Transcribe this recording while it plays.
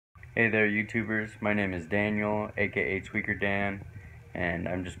Hey there YouTubers, my name is Daniel, aka Tweaker Dan, and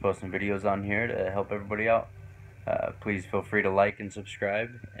I'm just posting videos on here to help everybody out. Please feel free to like and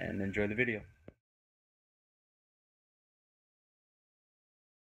subscribe and enjoy the video.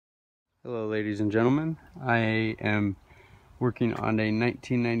 Hello ladies and gentlemen, I am working on a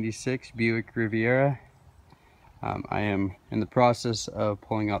 1996 Buick Riviera. I am in the process of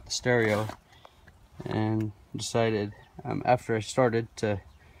pulling out the stereo and decided after I started to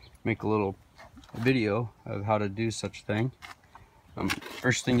make a little video of how to do such thing.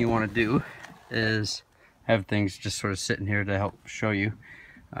 First thing you want to do is have things just sort of sitting here to help show you.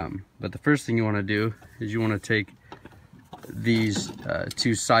 But the first thing you want to do is you want to take these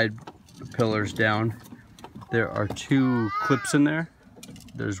two side pillars down. There are two clips in there.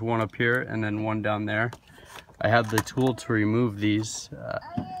 There's one up here and then one down there. I have the tool to remove these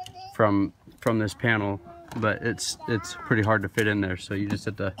from this panel, but it's pretty hard to fit in there, so you just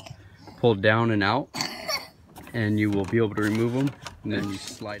have to pull down and out and you will be able to remove them, and then you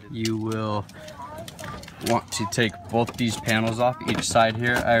slide it. You will want to take both these panels off each side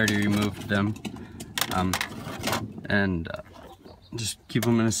here. I already removed them, and just keep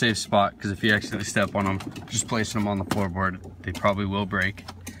them in a safe spot, because if you accidentally step on them, just placing them on the floorboard, they probably will break.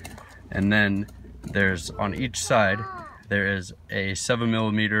 And then there's, on each side, there is a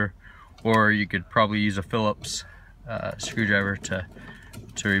 7mm, or you could probably use a Phillips screwdriver to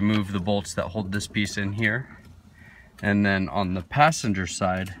remove the bolts that hold this piece in here. And then on the passenger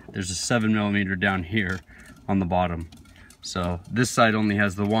side, there's a 7mm down here on the bottom. So this side only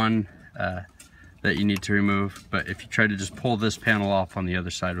has the one that you need to remove, but if you try to just pull this panel off on the other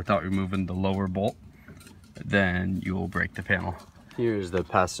side without removing the lower bolt, then you will break the panel. Here's the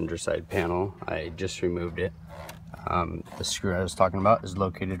passenger side panel. I just removed it. The screw I was talking about is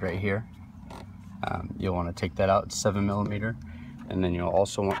located right here. You'll want to take that out, it's 7mm, and then you'll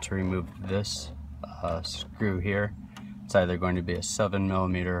also want to remove this screw here. It's either going to be a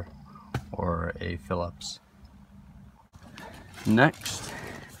 7mm or a Phillips. Next,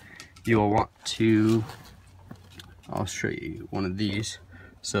 you'll want to, I'll show you one of these.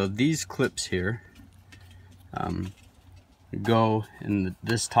 So these clips here go in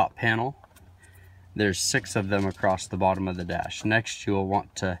this top panel. There's 6 of them across the bottom of the dash. Next, you'll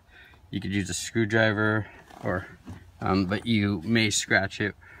want to, you could use a screwdriver, or but you may scratch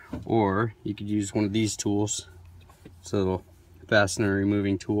it, or you could use one of these tools. It's a little fastener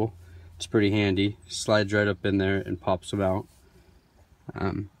removing tool. It's pretty handy. Slides right up in there and pops them out.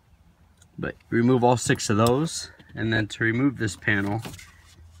 But remove all 6 of those, and then to remove this panel,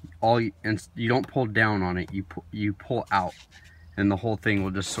 and you don't pull down on it. You pull out, and the whole thing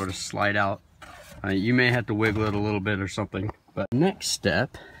will just sort of slide out. You may have to wiggle it a little bit or something. But next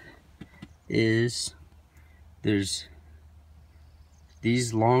step is there's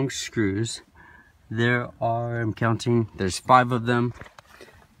these long screws. There are, I'm counting, there's 5 of them,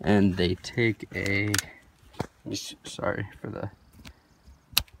 and they take a, sorry for the,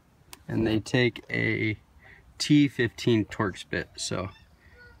 and they take a T15 Torx bit, so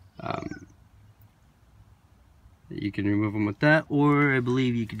you can remove them with that, or I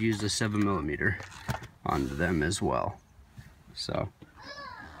believe you could use the 7mm onto them as well. So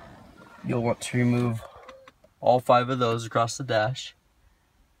you'll want to remove all 5 of those across the dash.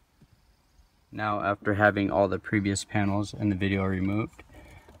 Now, after having all the previous panels in the video removed,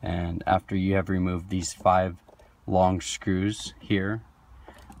 and after you have removed these 5 long screws here,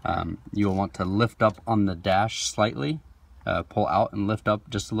 you'll want to lift up on the dash slightly, pull out and lift up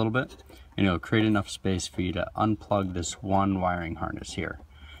just a little bit, and it'll create enough space for you to unplug this one wiring harness here.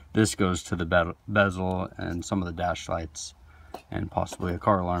 This goes to the bezel and some of the dash lights, and possibly a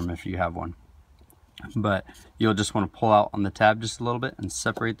car alarm if you have one. But you'll just want to pull out on the tab just a little bit and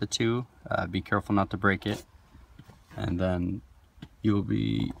separate the two. Be careful not to break it, and then you'll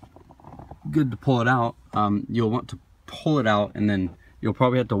be good to pull it out. You'll want to pull it out, and then you'll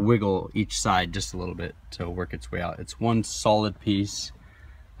probably have to wiggle each side just a little bit to work its way out. It's one solid piece.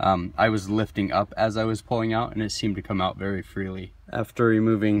 I was lifting up as I was pulling out, and it seemed to come out very freely. After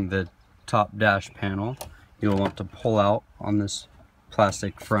removing the top dash panel, you'll want to pull out on this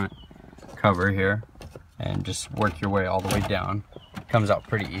plastic front cover here and just work your way all the way down. It comes out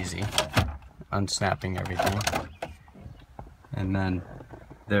pretty easy, unsnapping everything. And then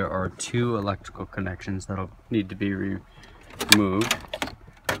there are 2 electrical connections that'll need to be removed.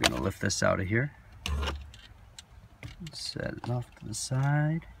 I'm gonna lift this out of here, set it off to the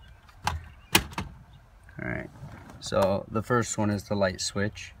side. Alright, so the first one is the light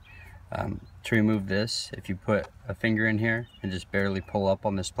switch. To remove this, if you put a finger in here and just barely pull up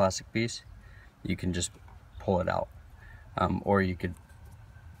on this plastic piece, you can just pull it out. Or you could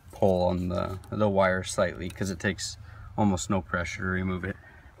pull on the wire slightly because it takes almost no pressure to remove it.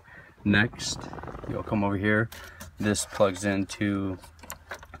 Next, you'll come over here. This plugs into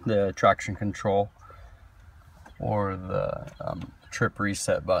the traction control or the trip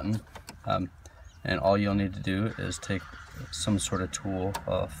reset button, and all you'll need to do is take some sort of tool,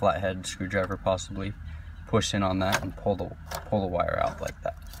 a flathead screwdriver possibly, push in on that and pull the wire out like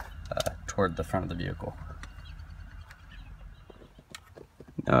that toward the front of the vehicle.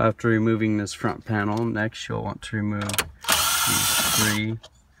 Now, after removing this front panel, next you'll want to remove these 3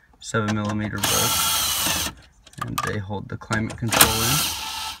 7mm bolts, and they hold the climate control in.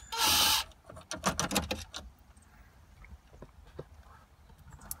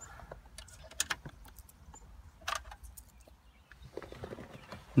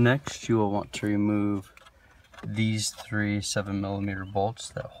 Next, you will want to remove these 3 7mm bolts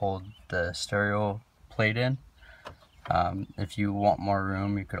that hold the stereo plate in. If you want more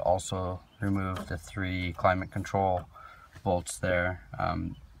room, you could also remove the 3 climate control bolts there.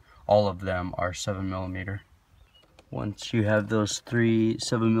 All of them are 7mm. Once you have those 3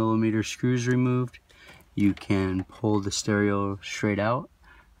 7mm screws removed, you can pull the stereo straight out.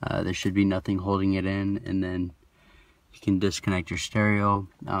 There should be nothing holding it in, and then you can disconnect your stereo.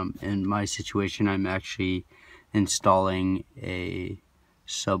 In my situation, I'm actually installing a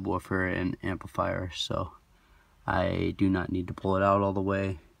subwoofer and amplifier, so I do not need to pull it out all the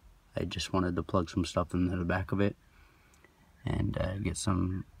way. I just wanted to plug some stuff into the back of it and get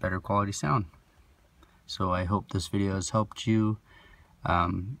some better quality sound. So I hope this video has helped you.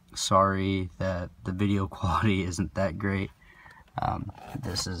 Sorry that the video quality isn't that great.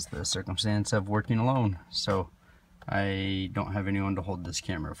 This is the circumstance of working alone, so I don't have anyone to hold this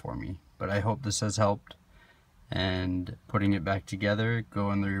camera for me. But I hope this has helped, and putting it back together,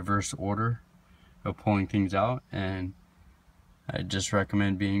 go in the reverse order of pulling things out, and I just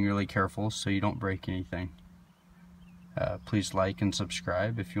recommend being really careful so you don't break anything. Please like and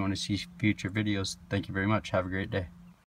subscribe if you want to see future videos. Thank you very much. Have a great day.